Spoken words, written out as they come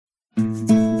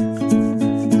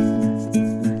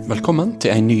Velkommen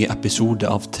til en ny episode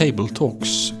av Table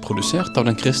Talks, produsert av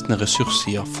den kristne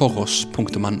ressurssida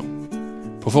foross.no.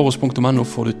 På foross.no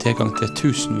får du tilgang til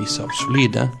tusenvis av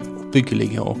solide,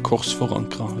 oppbyggelige og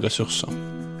korsforankra ressurser.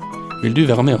 Vil du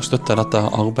være med og støtte dette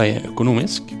arbeidet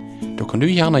økonomisk? Da kan du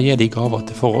gjerne gi de gaver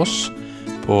til Foross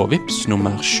på Vips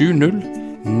nummer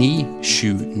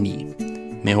 70979.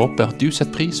 Vi håper at du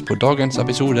setter pris på dagens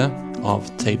episode av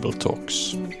Table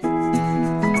Talks.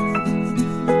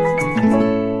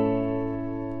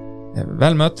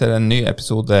 Vel møtt til en ny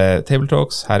episode Table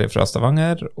Talks her fra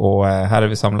Stavanger, og her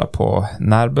vi samlet på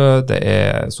Nærbø. Det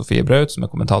Sofie Braut som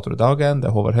kommentator i Dagen, det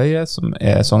Håvard Høie som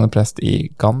sogneprest i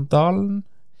Gandalen,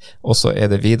 og så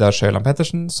det Vidar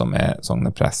Pettersen som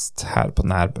sogneprest her på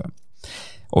Nærbø.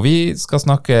 Og vi skal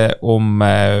snakke om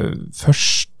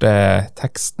første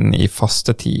teksten i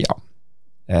fastetida,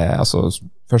 altså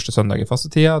første søndag i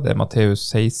fastetida. Det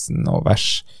Matteus 16 og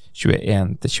vers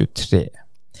 21-23.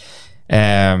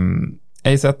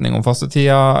 En setning om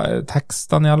fastetida,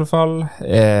 tekstene i alle fall,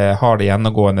 har det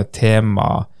gjennomgående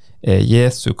tema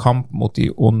Jesu kamp mot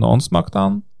de onde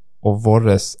åndsmaktene og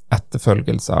våres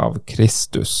etterfølgelse av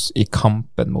Kristus i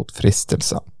kampen mot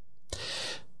fristelser.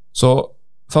 Så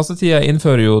fastetida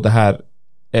innfører jo det her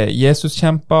Jesus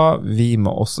kjemper, vi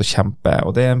må også kjempe,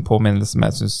 og det en påminnelse som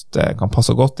jeg synes det kan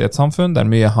passe godt i et samfunn der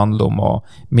mye handler om å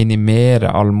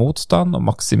minimere all motstand og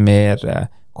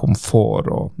maksimere komfort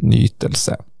og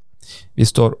nytelse. Vi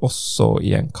står også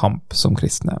i en kamp som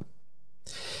kristne.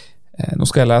 Nå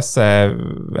skal jeg lese,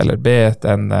 eller be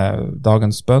en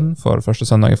dagens bønn for første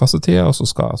søndag i fastetida, og så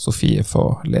skal Sofie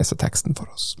få lese teksten for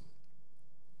oss.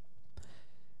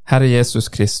 Herre Jesus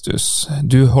Kristus,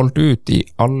 du holdt ut i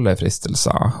alle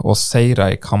fristelser og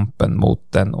seiret i kampen mot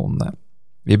den onde.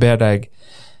 Vi ber deg,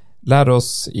 lær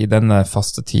oss i denne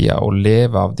fastetida å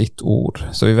leve av ditt ord,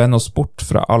 så vi vender oss bort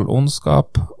fra all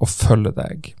ondskap og følger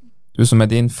deg. Du som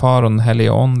din far og den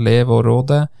hellige ånd lever og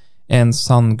råder, en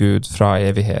sann Gud fra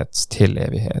evighet til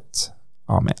evighet.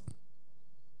 Amen.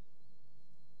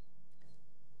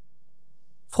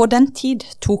 Fra den tid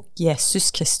tok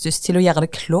Jesus Kristus til å gjøre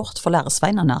det klart for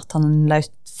læresveinene at han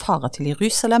løt fare til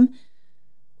Jerusalem,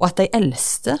 og at de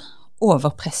eldste,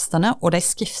 overprestene og de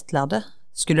skriftlærde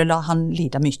skulle la han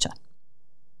lide mye.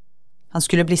 Han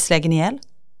skulle bli slegen ihjel,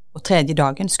 og tredje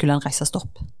dagen skulle han reises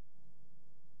opp.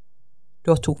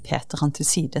 Da tok Peter han til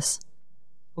sides,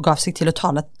 og gav seg til å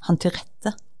tale han til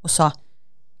rette, og sa,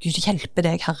 Gud hjelpe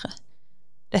deg, Herre,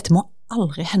 dette må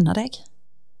aldri hende deg.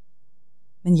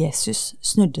 Men Jesus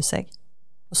snudde seg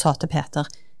og sa til Peter,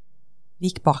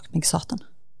 Vik bak meg, Satan.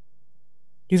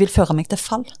 Du vil føre meg til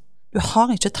fall. Du har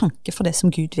ikke tanke for det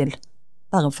som Gud vil,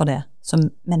 bare for det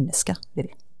som mennesker vil.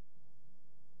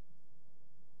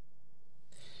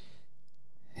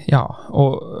 Ja,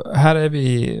 og her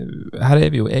vi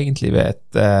jo egentlig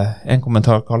ved en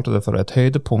kommentar kalte det for et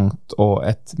høydepunkt og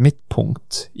et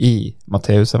midtpunkt i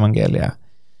Matteus-evangeliet.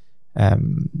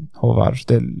 Håvard,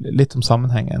 det litt om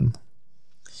sammenhengen.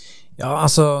 Ja,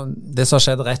 altså, det som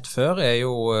skjedde rett før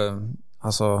jo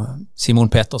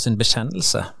Simon Peters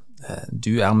bekjennelse.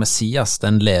 Du Messias,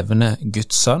 den levende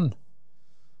Guds sønn.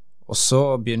 Og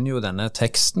så begynner jo denne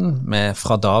teksten med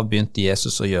fra da begynte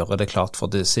Jesus å gjøre det klart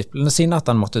for disiplene sine at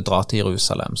han måtte dra til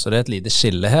Jerusalem. Så det et lite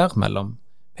skille her mellom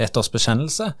Peters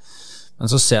bekjennelse.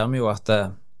 Men så ser vi jo at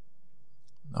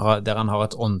der han har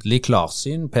et åndelig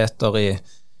klarsyn, Peter i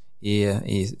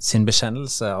sin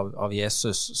bekjennelse av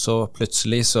Jesus, så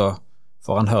plutselig så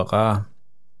får han høre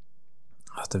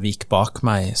at det vik bak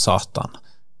meg, Satan,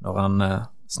 når han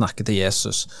snakker til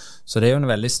Jesus. Så det jo en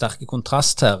veldig sterk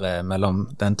kontrast her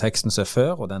mellom den teksten som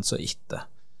før og den som etter.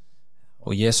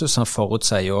 Og Jesus han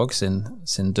forutsier jo også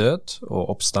sin død og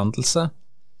oppstandelse.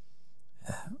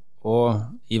 Og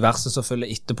i verset som følger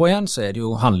etterpå igjen, så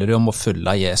handler det om å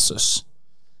følge Jesus.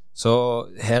 Så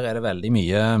her det veldig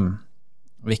mye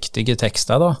viktige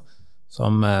tekster da,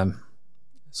 som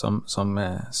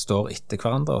står etter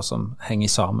hverandre og som henger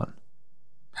sammen.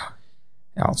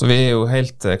 Ja, så vi jo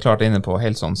helt klart inne på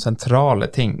helt sånn sentrale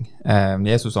ting.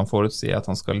 Jesus han forutsier at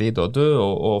han skal lide og dø,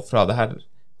 og fra det her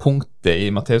punktet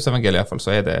i Matteus-evangeliet i hvert fall,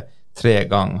 så det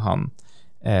 3 ganger han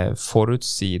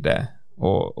forutsier det,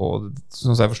 og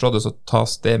sånn som jeg forstår det, så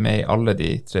tas det med i alle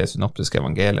de 3 synoptiske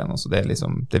evangeliene, så det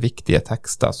liksom det viktige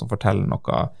tekster som forteller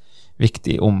noe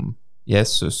viktig om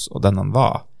Jesus og den han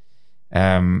var.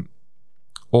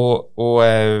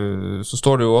 Så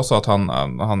står det jo også at han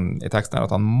i teksten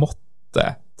at han måtte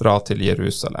dra til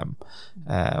Jerusalem.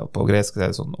 På gresk det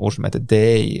sånn ord som heter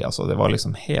dei, altså det var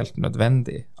liksom helt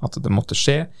nødvendig at det måtte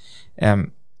skje.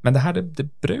 Men det her, det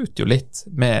brøt jo litt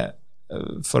med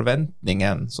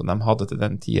forventningen som de hadde til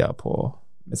den tida på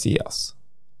Messias.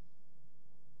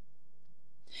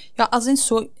 Ja, altså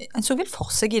en så vel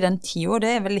for seg i den tiden, og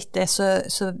det vel litt det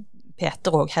så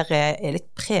Peter også her litt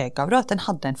preget av det, at en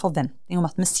hadde en forventning om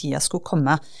at Messias skulle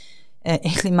komme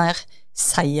egentlig mer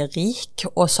seierrik,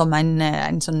 og som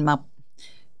en sånn mer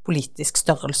politisk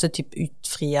størrelse, typ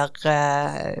utfrier,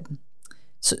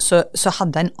 så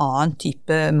hadde en annen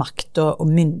type makt og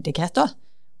myndighet da.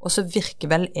 Og så virker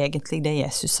vel egentlig det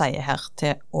Jesus sier her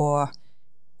til å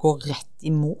gå rett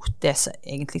imot det som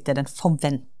egentlig er den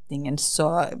forventningen så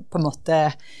på en måte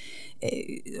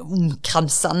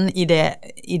omkransene i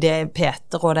det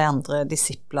Peter og de andre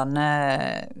disiplene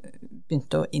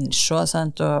begynte å innse,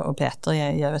 sant? Og Peter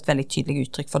gjør et veldig tydelig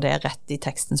uttrykk for det rett i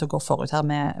teksten som går forut her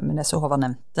med det som Håvard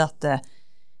nevnte, at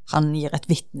han gir et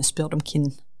vittnesbyrd om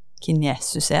hvem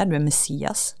Jesus du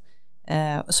Messias.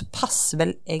 Og så passer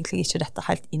vel egentlig ikke dette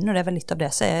helt inn, og det vel litt av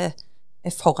det som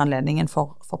er foranledningen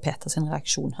for Peters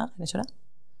reaksjon her, det ikke det?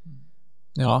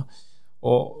 Ja,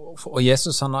 og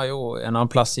Jesus han har jo en annen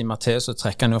plass i Matteus, så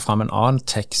trekker han jo frem en annen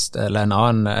tekst,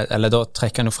 eller da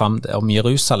trekker han jo frem om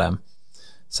Jerusalem.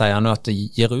 Sier han jo at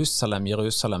Jerusalem,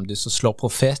 Jerusalem, du som slår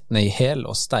profetene i hel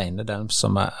og steiner dem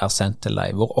som sendt til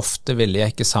deg. Hvor ofte ville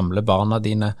jeg ikke samle barna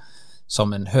dine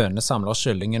som en høne samler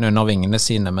kyllingen under vingene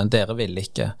sine, men dere ville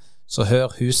ikke. Så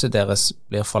hør, huset deres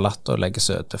blir forlatt og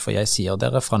legges øde, for jeg sier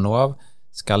dere fra nå av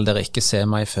skal dere ikke se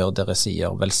meg før dere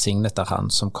sier, velsignet han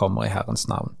som kommer i Herrens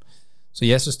navn. Så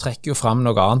Jesus trekker jo frem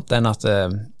noe annet enn at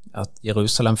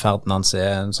Jerusalem-ferden hans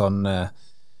en sånn,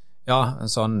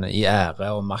 en sånn i ære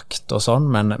og makt og sånn,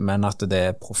 men at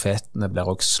profetene blir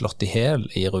også slått i hel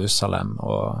i Jerusalem,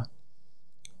 og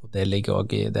det ligger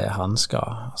også i det han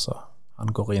skal, altså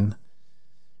han går inn,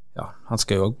 han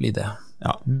skal jo også bli det.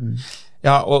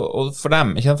 Ja, og for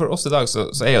dem, ikke for oss i dag, så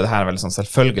jo det her en veldig sånn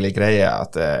selvfølgelig greie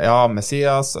at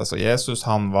Messias, altså Jesus,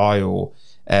 han var jo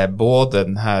både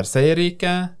den her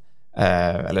seierrike,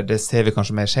 eller det ser vi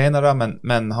kanskje mer senere,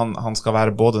 men han skal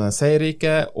være både den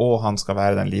seierrike, og han skal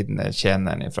være den lidende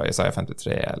tjeneren fra Jesaja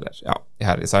 53, eller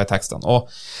her i Jesaja-tekstene.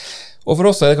 Og for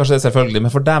oss så det kanskje det selvfølgelig,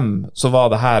 men for dem så var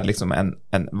det her liksom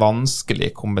en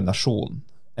vanskelig kombinasjon,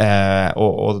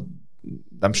 og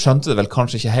de skjønte det vel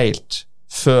kanskje ikke helt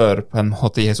før på en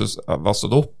måte Jesus var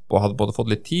stått opp og hadde både fått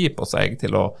litt tid på seg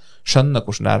til å skjønne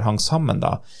hvordan det her hang sammen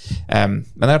da. Men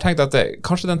jeg har tenkt at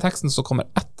kanskje den teksten som kommer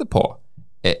etterpå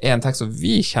en tekst som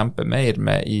vi kjemper mer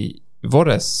med i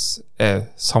vårt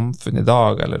samfunn i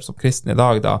dag, eller som kristne i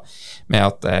dag da, med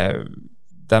at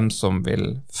dem som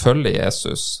vil følge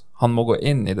Jesus, han må gå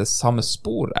inn i det samme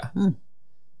sporet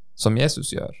som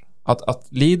Jesus gjør. At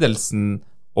lidelsen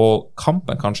og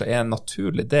kampen kanskje en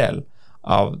naturlig del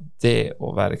av det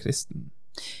å være kristen.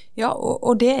 Ja,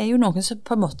 og det jo noe som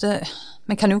på en måte,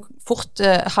 vi kan jo fort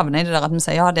havne i det der at vi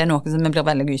sier, det noe som vi blir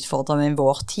veldig utfordret med i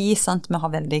vår tid, sant? Vi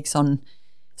har veldig sånn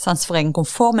sans for egen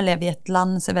komfort, vi lever i et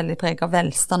land som veldig preget av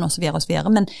velstand og så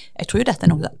videre, men jeg tror jo dette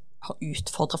noe som har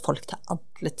utfordret folk til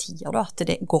alle tider, da, at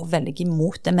det går veldig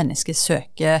imot det mennesket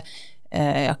søker,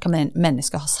 hva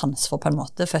mennesker har sans for på en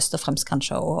måte, først og fremst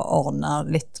kanskje å ordne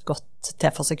litt godt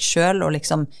til for seg selv, og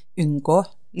liksom unngå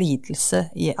lidelse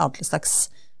i alle slags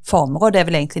former, og det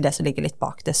vel egentlig det som ligger litt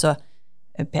bak det, så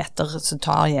Peter så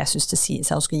tar Jesus til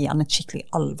side og skal gi han et skikkelig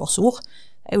alvorsord,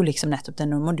 det jo liksom nettopp det,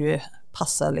 nå må du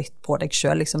passe litt på deg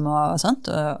selv liksom, og sånt,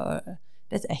 og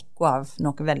det et ekko av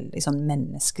noe veldig sånn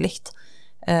menneskelikt,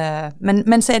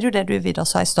 men så det jo det du Vidar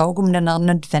sa i stad om den der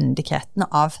nødvendigheten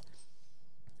av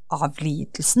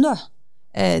lidelsen da,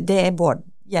 det både,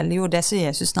 gjelder jo det som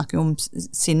Jesus snakker om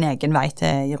sin egen vei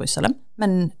til Jerusalem,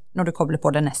 men når du kobler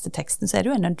på den neste teksten, så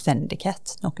det jo en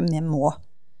nødvendighet, noe vi må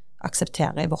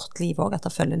akseptere i vårt liv også, at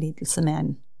det følger lidelse med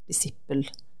en disippel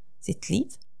sitt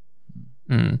liv.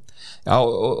 Ja,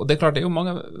 og det klart, det jo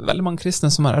veldig mange kristne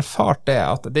som har erfart det,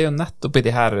 at det jo nettopp i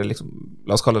de her, liksom,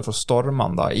 la oss kalle det for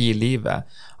stormene da, i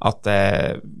livet, at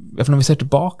for når vi ser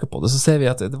tilbake på det, så ser vi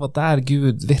at det var der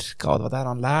Gud virket, og det var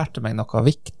der han lærte meg noe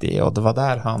viktig, og det var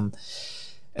der han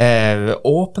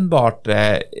åpenbart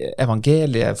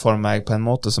evangeliet for meg på en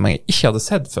måte som jeg ikke hadde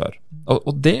sett før,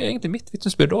 og det egentlig mitt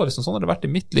vittnesbyrd også, liksom, sånn har det vært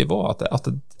i mitt liv også, at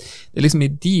det liksom i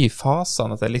de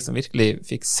fasene at jeg liksom virkelig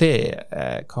fikk se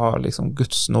hva liksom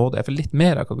Guds nåde, jeg får litt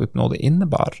mer av hva Guds nåde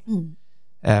innebar.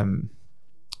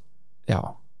 Ja.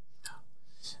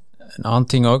 En annen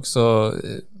ting også,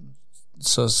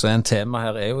 så en tema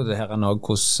her jo det her nå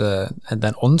hvordan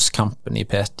den åndskampen i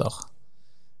Peter,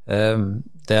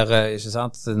 der, ikke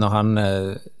sant, når han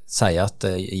sier at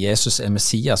Jesus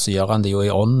Messias, så gjør han det jo i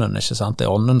ånden, ikke sant, det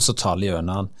ånden som taler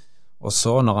gjennom han, og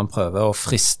så når han prøver å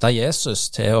friste Jesus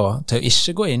til å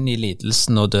ikke gå inn i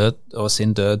lidelsen og død, og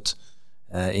sin død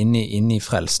inn i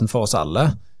frelsen for oss alle,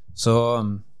 så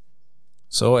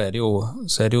så er det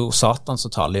jo Satan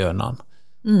som taler gjennom han.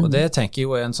 Og det tenker jeg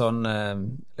jo en sånn,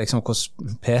 liksom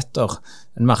hvordan Peter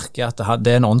merker at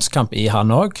det en åndskamp i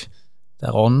han også,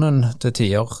 der ånden til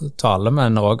tider taler,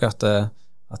 men også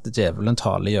at djevelen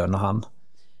taler gjennom han.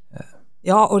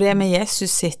 Ja, og det med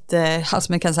Jesus sitt, altså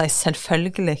vi kan si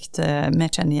selvfølgelig, vi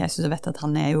kjenner Jesus og vet at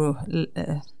han jo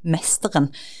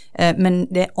mesteren, men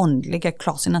det åndelige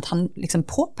klarsyn at han liksom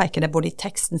påpeker det både i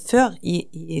teksten før,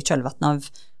 i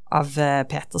kjølvannet av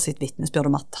Peter sitt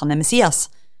vittnesbyrd om at han Messias,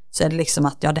 så det liksom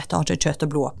at, ja, dette har ikke kjøtt og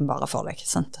blod åpenbare for deg,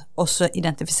 sant? Og så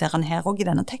identifiserer han her også i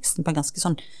denne teksten på en ganske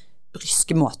sånn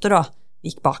bryske måte da,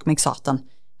 gikk bak meg Satan.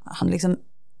 Han liksom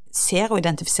ser og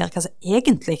identifiserer hva som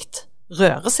egentlig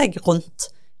rører seg rundt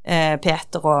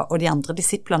Peter og de andre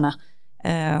disiplene,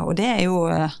 og det jo,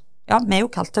 ja, vi jo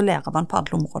kalt til å lære av han på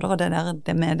alle områder, og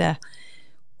det med det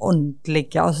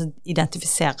åndelige, altså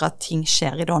identifisere at ting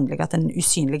skjer i det åndelige, at den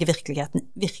usynlige virkeligheten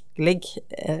virkelig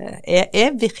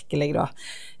virkelig da.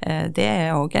 Det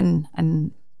også en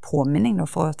påminning da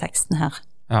for teksten her.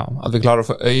 Ja, at vi klarer å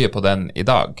få øye på den i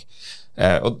dag.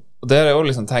 Og det har jeg også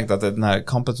liksom tenkt at den her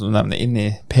kampen som du nevner inn i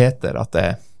Peter, at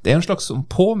det en slags som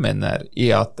påminner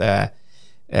i at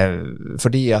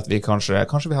fordi at vi kanskje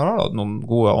vi har hatt noen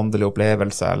gode åndelige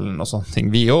opplevelser eller noe sånt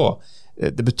ting, vi også.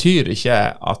 Det betyr ikke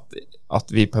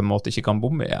at vi på en måte ikke kan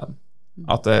bomme igjen.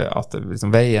 At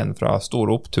liksom veien fra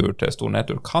stor opptur til stor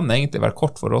nedtur kan egentlig være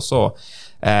kort for oss også.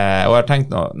 Og jeg har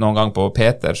tenkt noen gang på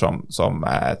Peter som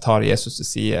tar Jesus til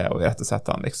side og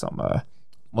irettesetter han liksom,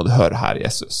 må du høre her,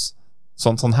 Jesus.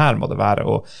 Sånn her må det være,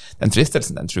 og den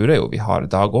fristelsen, den tror jeg jo vi har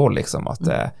i dag også, liksom, at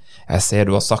jeg ser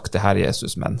du har sagt det her,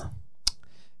 Jesus, men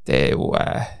det jo,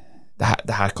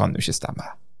 det her kan jo ikke stemme.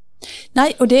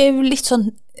 Nei, og det jo litt sånn,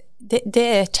 det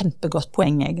et kjempegodt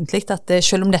poeng egentlig, at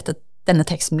selv om denne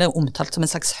teksten blir omtalt som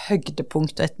en slags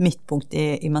høydepunkt og et midtpunkt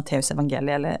i Matteus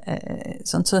evangeliet, eller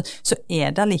sånn, så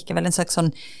det likevel en slags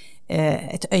sånn,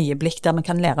 et øyeblikk der man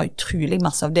kan lære utrolig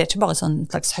masse av. Det ikke bare sånn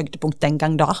slags høydepunkt den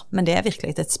gang da, men det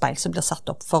virkelig et speil som blir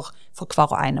satt opp for hver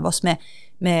og en av oss.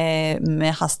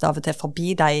 Vi haster av og til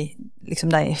forbi de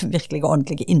virkelige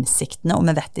åndelige innsiktene, og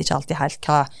vi vet ikke alltid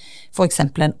helt hva for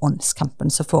eksempel en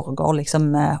åndskampen som foregår liksom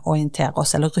orienterer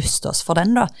oss eller ruster oss for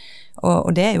den da.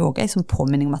 Og det jo også en sånn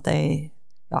påminning om at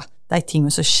de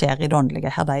tingene som skjer i det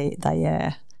åndelige her,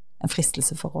 de en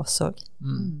fristelse for oss også.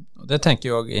 Og det tenker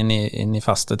jeg også inn i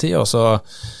fastetid, og så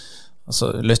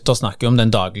Luther snakker om den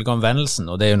daglige omvendelsen,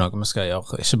 og det jo noe vi skal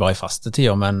gjøre, ikke bare i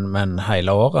fastetid, men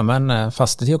hele året, men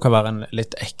fastetid kan være en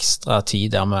litt ekstra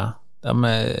tid der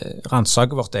vi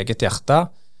ransaker vårt eget hjerte.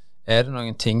 Det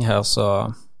noen ting her så,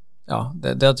 ja,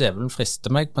 der djevelen frister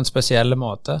meg på en spesiell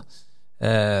måte,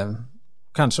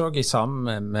 kanskje også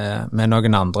sammen med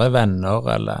noen andre venner,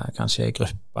 eller kanskje i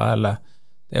gruppa, eller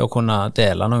det å kunne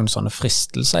dele noen sånne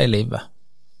fristelser i livet.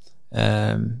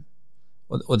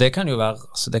 Og det kan jo være,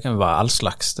 altså det kan jo være all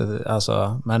slags,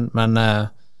 men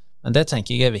det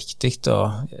tenker jeg viktig,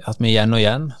 at vi igjen og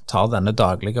igjen tar denne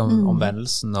daglige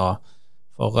omvendelsen,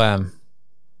 og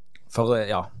for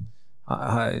ja,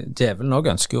 djevelen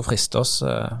også ønsker jo å friste oss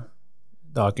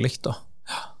daglig da.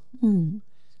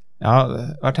 Ja,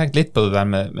 jeg har tenkt litt på det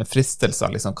der med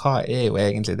fristelser, liksom, hva jo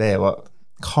egentlig det, og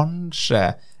kanskje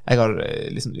jeg har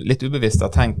liksom litt ubevisst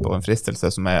tenkt på en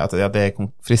fristelse som at det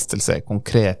fristelse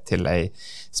konkret til en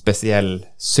spesiell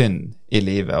synd i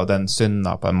livet, og den synden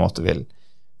på en måte vil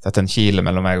sette en kile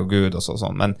mellom meg og Gud og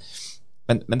sånn, men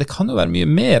det kan jo være mye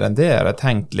mer enn det jeg har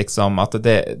tenkt, liksom, at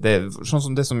det sånn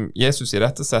som det som Jesus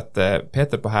irettesetter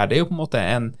Peter på her, det jo på en måte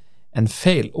en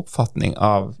feil oppfatning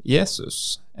av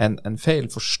Jesus, en feil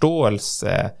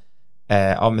forståelse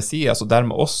av Messias, og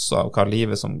dermed også av hva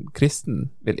livet som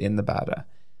kristen vil innebære.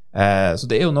 Så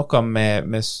det jo noe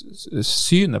med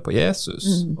synet på Jesus,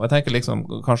 og jeg tenker liksom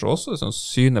kanskje også sånn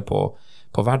synet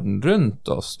på verden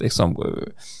rundt oss, liksom,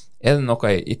 det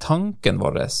noe i tanken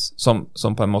vår som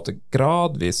på en måte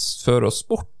gradvis fører oss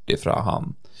bort ifra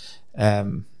han.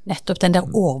 Nettopp den der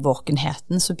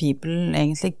årvåkenheten som Bibelen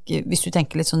egentlig, hvis du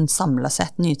tenker litt sånn samlet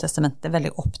sett, Nytestamentet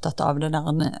veldig opptatt av det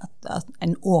der, at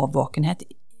en årvåkenhet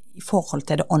i forhold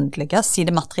til det åndelige,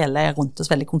 siden det materielle rundt oss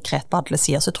veldig konkret på alle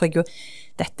sider, så tror jeg jo,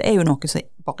 dette jo noe som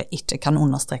bare ikke kan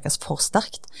understrekes for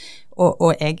sterkt.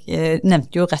 Og jeg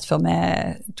nevnte jo rett før vi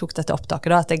tok dette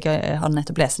opptaket da, at jeg har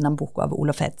nettopp lest den boka av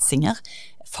Olof Edsinger,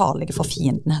 farlige for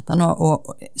fienden, heter han,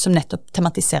 og som nettopp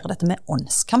tematiserer dette med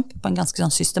åndskamp på en ganske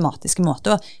sånn systematisk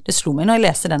måte, og det slo meg når jeg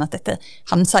leste den at dette,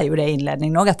 han sier jo det i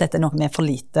innledningen også, at dette er noe vi er for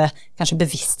lite kanskje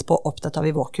bevisst på og opptatt av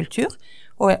i vår kultur,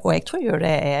 og jeg tror jo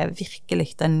det er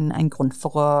virkelig en grunn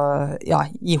for å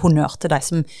gi honnør til de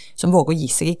som våger å gi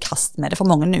seg i kast med det, for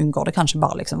mange unngår det kanskje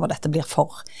bare liksom, hvor dette blir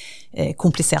for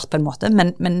komplisert på en måte,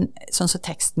 men sånn som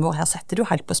teksten vår her setter du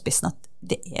helt på spissen at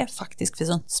det er faktisk for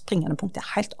sånn springende punkt, det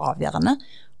er helt avgjørende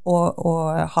å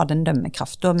ha den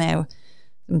dømmekraft, og vi er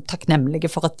jo takknemlige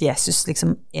for at Jesus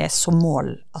liksom er så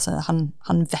mål, altså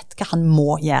han vet hva han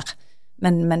må gjøre,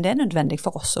 men det er nødvendig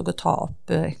for oss å ta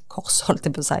opp kors, holdt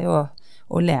jeg på å si,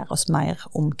 og lære oss mer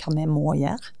om hva vi må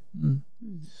gjøre.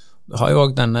 Du har jo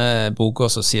også denne boka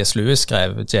som C.S. Lewis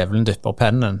skrev, Djevelen dypper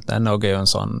pennen, den er jo en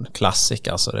sånn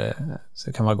klassiker, så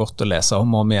det kan være godt å lese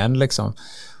om og om igjen, liksom.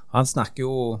 Han snakker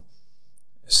jo,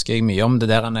 husker jeg mye om det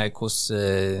der,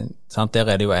 der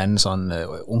er det jo en sånn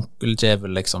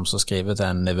onkeldjevel liksom, som skriver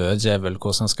til en nevødjevel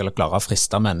hvordan han skal klare å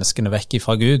friste menneskene vekk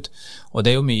fra Gud, og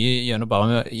det er jo mye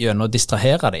gjennom å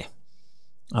distrahere dem.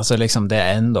 Altså liksom det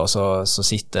er en da som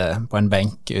sitter på en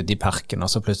benk ute i parken, og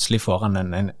så plutselig får han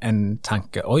en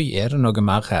tanke, oi, er det noe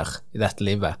mer her i dette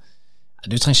livet?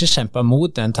 Du trenger ikke kjempe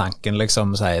mot den tanken,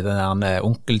 liksom, sier den der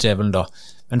onkeldjevelen da,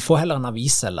 men få heller en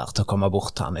aviseller til å komme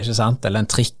bort til han, ikke sant? Eller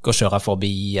en trikk å kjøre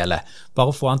forbi, eller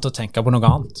bare få han til å tenke på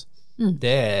noe annet.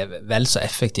 Det er vel så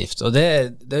effektivt, og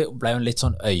det ble jo en litt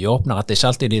sånn øyeåpner, at det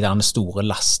ikke alltid de der store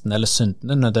lastene eller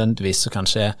syndene nødvendigvis som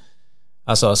kanskje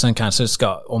altså som en kanskje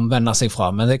skal omvende seg fra,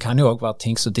 men det kan jo også være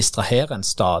ting som distraherer en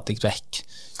stadig vekk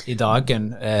i dagen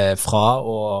fra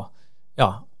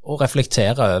å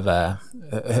reflektere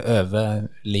over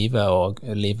livet og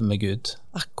livet med Gud.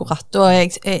 Akkurat, og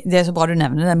det er så bra du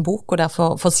nevner den bok, og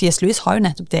derfor, for C.S. Lewis har jo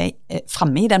nettopp det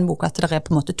fremme i den boka, at det er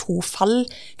på en måte to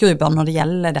fallgrupper når det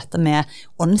gjelder dette med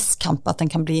åndskamp, at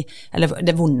den kan bli, eller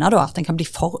det vonde da, at den kan bli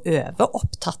for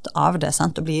overopptatt av det,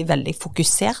 sant? Og bli veldig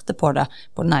fokuserte på det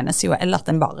på den ene siden, eller at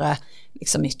den bare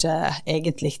liksom ikke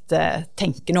egentlig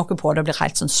tenker noe på det, og blir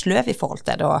helt sånn sløv i forhold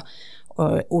til det, og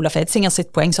Olaf Edsinger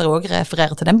sitt poeng som også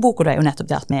refererer til den boka, det er jo nettopp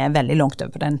det at vi er veldig langt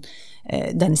over på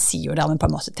den siden der vi på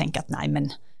en måte tenker at nei,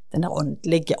 men den der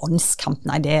åndelige åndskamp,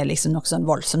 nei, det er liksom noe sånn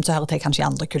voldsomt, så hører til kanskje i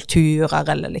andre kulturer,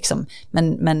 eller liksom,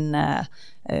 men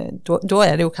da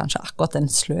er det jo kanskje akkurat den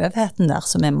sløvheten der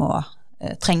som vi må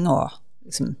trenge å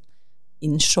liksom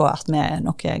innse at vi er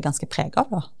noe ganske preget av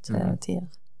da, til tider.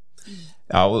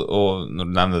 Ja, og når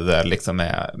du nevner det liksom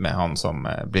med han som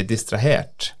blir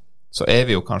distrahert, så er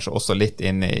vi jo kanskje også litt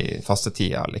inne i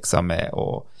fastetida, liksom med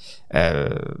å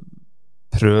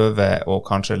prøve å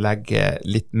kanskje legge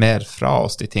litt mer fra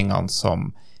oss de tingene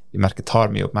som vi merker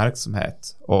tar mye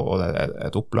oppmerksomhet, og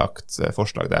et opplagt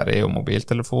forslag der er jo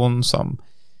mobiltelefonen, som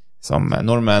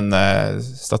nordmenn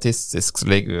statistisk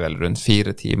så ligger vi vel rundt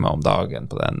 4 timer om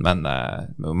dagen på den, men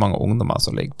mange ungdommer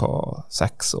som ligger på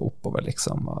 6 og oppover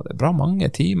liksom, og det er bra mange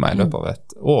timer i løpet av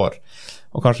et år,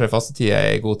 og kanskje fastetid er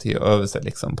en god tid å øve seg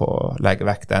liksom på å legge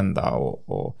vekk den da,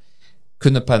 og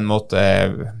kunne på en måte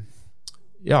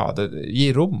det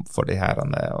gir rom for de her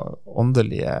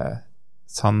åndelige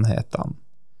sannhetene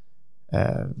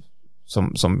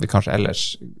som vi kanskje ellers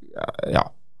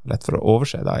lett for å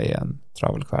overse da i en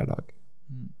travel hverdag.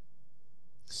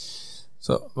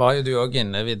 Så var jo du også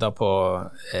inne videre på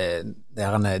det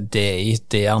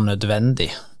er nødvendig.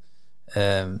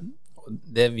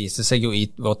 Det viser seg jo i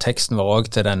vår teksten vår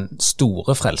også til den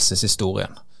store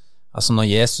frelseshistorien. Altså når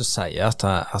Jesus sier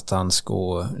at han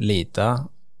skulle lide,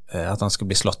 at han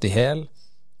skulle bli slått i hel,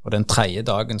 og den 3.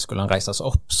 dagen skulle han reises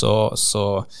opp,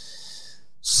 så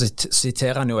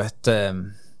siterer han jo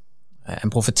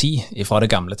en profeti fra det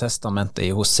gamle testamentet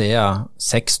i Hosea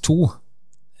 6:2.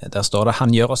 Der står det,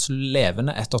 han gjør oss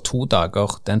levende etter 2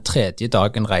 dager, den 3.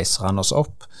 dagen reiser han oss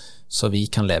opp, så vi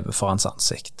kan leve for hans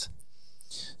ansikt.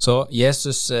 Så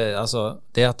Jesus, altså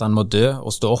det at han må dø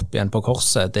og stå opp igjen på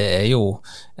korset, det er jo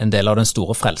en del av den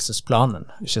store frelsesplanen,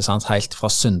 ikke sant? Helt fra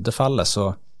syndefallet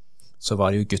så var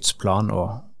det jo Guds plan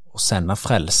å sende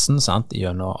frelsen, sant?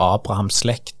 Gjennom Abrahams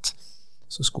slekt,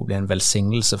 så skulle bli en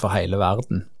velsignelse for hele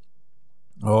verden.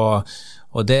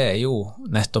 Og det er jo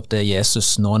nettopp det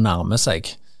Jesus nå nærmer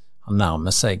seg. Han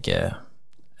nærmer seg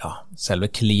selve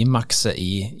klimakset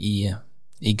i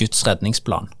Guds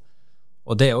redningsplan.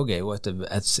 Og det også er jo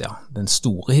den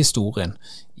store historien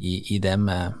i det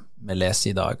vi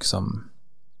leser i dag, som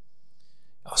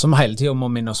hele tiden må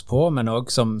minne oss på, men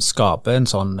også som skaper en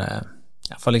sånn,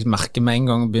 for jeg merker med en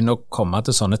gang begynner å komme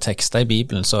til sånne tekster i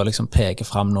Bibelen, så liksom peker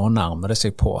frem, nå nærmer det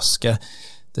seg påske,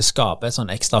 det skaper et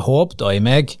sånn ekstra håp da i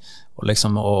meg, og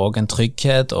liksom og en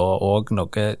trygghet, og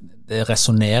noe, det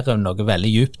resonerer noe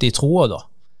veldig djupt i troa da,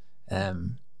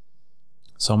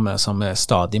 som vi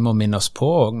stadig må minne oss på,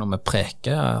 og når vi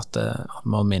preker, at vi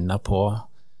må minne på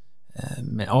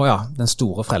den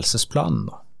store frelsesplanen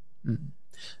da.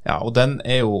 Ja, og den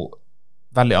jo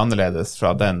veldig annerledes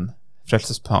fra den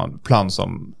frelsesplan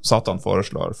som Satan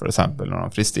foreslår, for eksempel når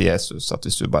han frister Jesus, at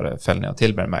hvis du bare feller ned og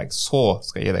tilber meg, så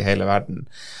skal jeg gi deg hele verden.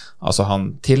 Altså han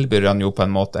tilbyr han jo på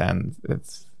en måte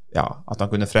at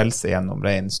han kunne frelse gjennom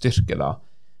ren styrke da,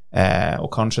 og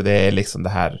kanskje det liksom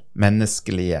det her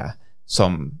menneskelige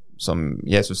som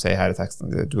Jesus sier her i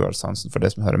teksten, du har sansen for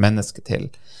det som hører mennesket til,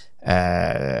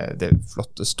 det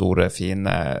flotte, store,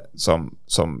 fine som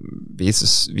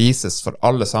vises for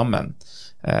alle sammen,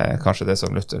 kanskje det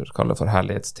som Luther kaller for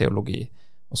herlighetsteologi,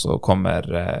 og så kommer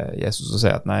Jesus og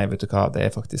sier at nei, vet du hva,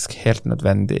 det faktisk helt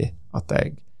nødvendig at jeg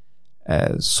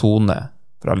soner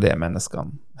for alle de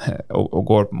menneskene og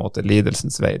går på en måte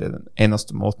lidelsens vei, det den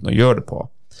eneste måten å gjøre det på,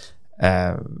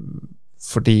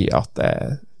 fordi at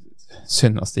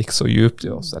synd stikker så djupt i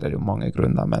oss, eller det jo mange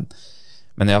grunner, men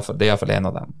det i hvert fall en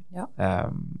av dem. Ja.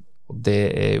 Og det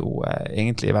jo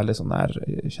egentlig veldig sånn der,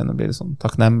 jeg kjenner blir litt sånn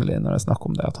takknemlig når jeg snakker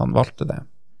om det, at han valgte det.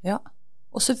 Ja,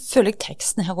 og så føler jeg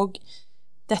teksten her også,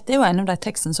 dette jo en av de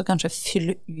tekstene som kanskje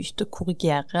fyller ut og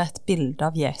korrigerer et bilde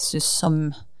av Jesus som,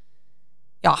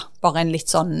 ja, bare en litt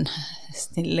sånn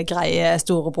snille, greie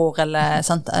storebror, eller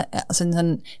sant, altså en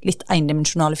sånn litt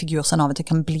endimensjonale figur som han av og til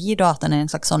kan bli da, at den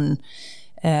en slags sånn,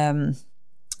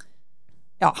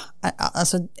 ja,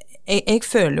 altså, jeg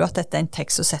føler jo at dette en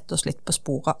tekst som setter oss litt på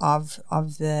sporet av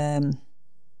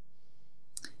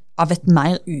et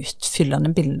mer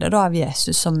utfyllende bilde da, av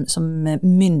Jesus som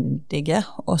myndige,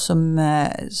 og som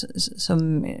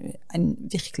en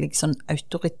virkelig sånn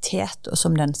autoritet, og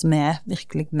som den som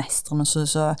virkelig mesteren, og så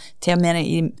til og med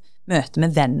i møte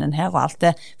med vennen her og alt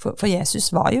det, for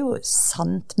Jesus var jo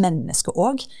sant menneske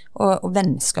også, og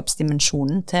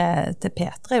vennskapsdimensjonen til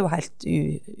Peter jo helt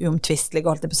uomtvistelig,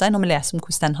 holdt jeg på å si, når vi leser om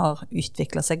hvordan den har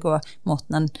utviklet seg, og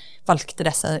måten han valgte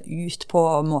disse ut på,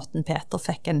 og måten Peter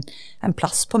fikk en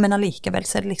plass på, men allikevel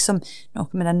så det liksom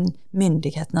noe med den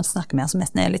myndigheten han snakker med, som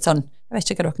nesten litt sånn, jeg vet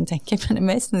ikke hva dere tenker, men det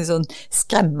mest litt sånn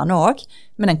skremmende også,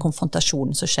 med den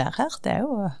konfrontasjonen som skjer her, det jo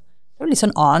litt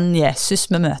sånn annen Jesus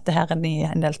vi møter her enn i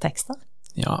en del tekster.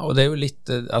 Ja, og det jo litt,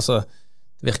 altså,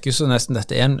 det virker jo så nesten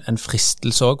dette en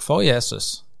fristelse også for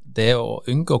Jesus, det å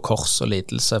unngå kors og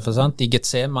lidelse, for sant, i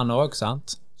Getsemane også,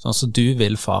 sant, sånn som du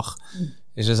vil, far,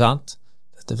 ikke sant,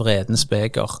 dette vredens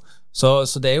beger, så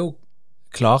det jo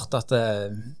klart at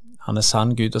han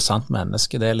sann Gud og sant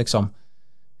menneske, det liksom,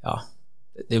 ja,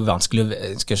 det jo vanskelig,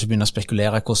 jeg skal ikke begynne å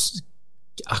spekulere hvordan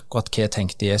akkurat hva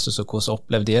tenkte Jesus og hvordan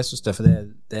opplevde Jesus det, for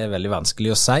det veldig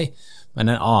vanskelig å si, men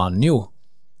en aner jo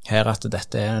her at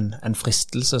dette en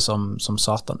fristelse som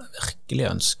Satan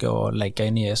virkelig ønsker å legge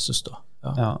inn i Jesus da.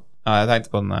 Ja, jeg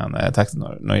tenkte på den teksten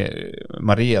når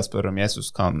Maria spør om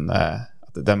Jesus kan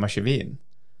at det demmer ikke vin,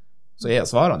 så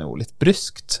svarer han jo litt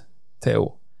bryskt til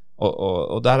henne,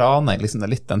 og der aner jeg liksom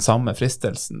litt den samme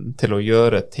fristelsen til å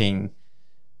gjøre ting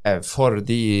for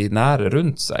de nære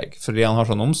rundt seg, fordi han har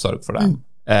sånn omsorg for dem,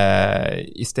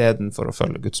 i stedet for å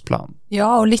følge Guds plan.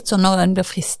 Ja, og litt sånn når han blir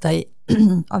fristet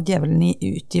av djevelen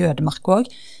ut i ødemark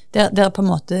også, der på en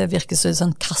måte virker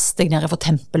sånn, kast deg ned for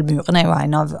tempelmuren jo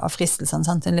en av fristelsene,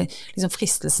 sant? Liksom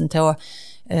fristelsen til å,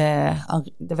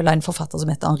 det vel en forfatter som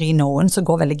heter Henri Nouwen, som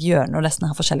går veldig gjennom disse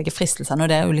her forskjellige fristelsene,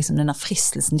 og det jo liksom denne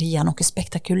fristelsen til å gjøre noe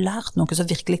spektakulært, noe som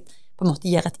virkelig på en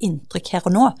måte gjør et inntrykk her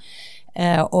og nå,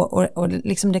 og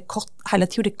liksom det hele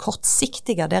tiden det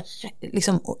kortsiktige, det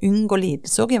liksom å unngå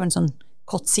lidelse også er en sånn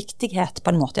kortsiktighet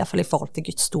på en måte, i hvert fall i forhold til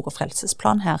Guds store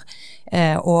frelsesplan her,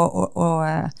 og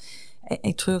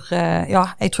jeg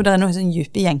tror det noe sånn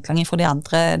dype gjenklang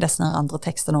fra disse andre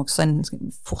tekstene også, en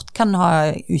fort kan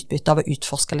ha utbytte av å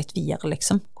utforske litt videre,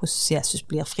 liksom, hvordan Jesus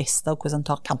blir fristet, og hvordan han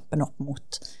tar kampen opp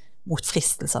mot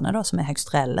fristelsene da, som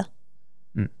høyst reelle.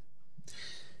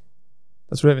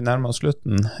 Da tror jeg vi nærmer oss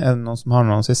slutten. Det noen som har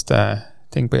noen siste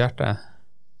ting på hjertet?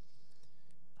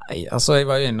 Nei, altså jeg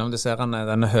var jo innom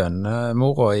denne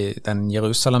hønemora i den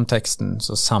Jerusalem-teksten,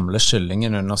 så samler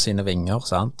kyllingen under sine vinger,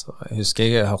 sant? Jeg husker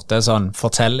jeg hørte en sånn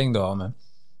fortelling da, om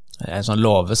en sånn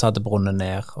låve som hadde brunnet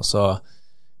ned, og så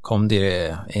kom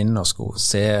de inn og skulle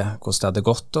se hvordan det hadde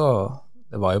gått,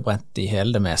 og det var jo brent i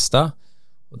hele det meste,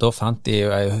 og da fant de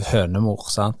jo en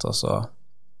hønemor, sant? Og så,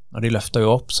 når de løftet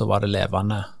jo opp, så var det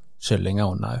levende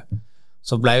kyllinger under.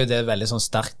 Så ble jo det veldig sånn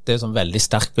sterkt, det sånn veldig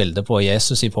sterkt bilde på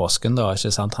Jesus i påsken da,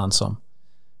 ikke sant, han som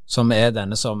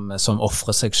denne som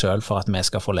offrer seg selv for at vi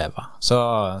skal få leve.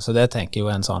 Så det tenker jeg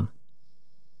jo en sånn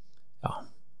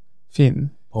Fin.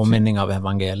 Påminning av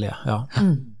evangeliet, ja.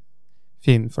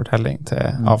 Fin fortelling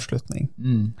til avslutning.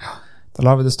 Da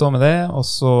lar vi det stå med det, og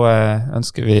så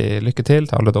ønsker vi lykke til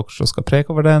alle dere som skal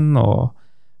preke over den, og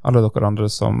alle dere andre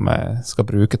som skal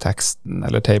bruke teksten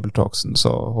eller tabletalksen,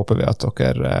 så håper vi at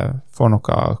dere får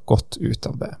noe godt ut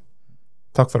av det.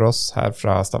 Takk for oss her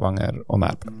fra Stavanger og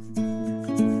Nærbø.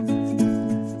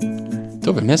 Da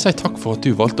vil vi si takk for at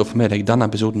du valgte å få med deg denne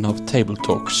episoden av Table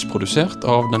Talks, produsert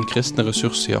av den kristne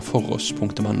ressurssida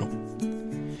foross.no.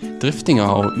 Driftinga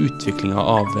og utviklinga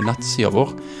av nettsida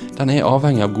vår, den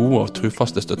avhengig av gode og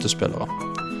trufaste støttespillere.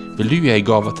 Vil du gi en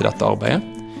gave til dette arbeidet?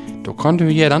 Da kan du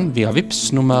gi den via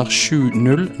Vips nummer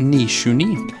 70929,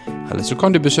 eller så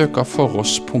kan du besøke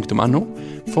foross.no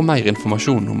for mer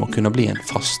informasjon om å kunne bli en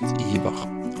fast giver.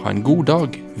 Ha en god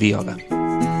dag videre.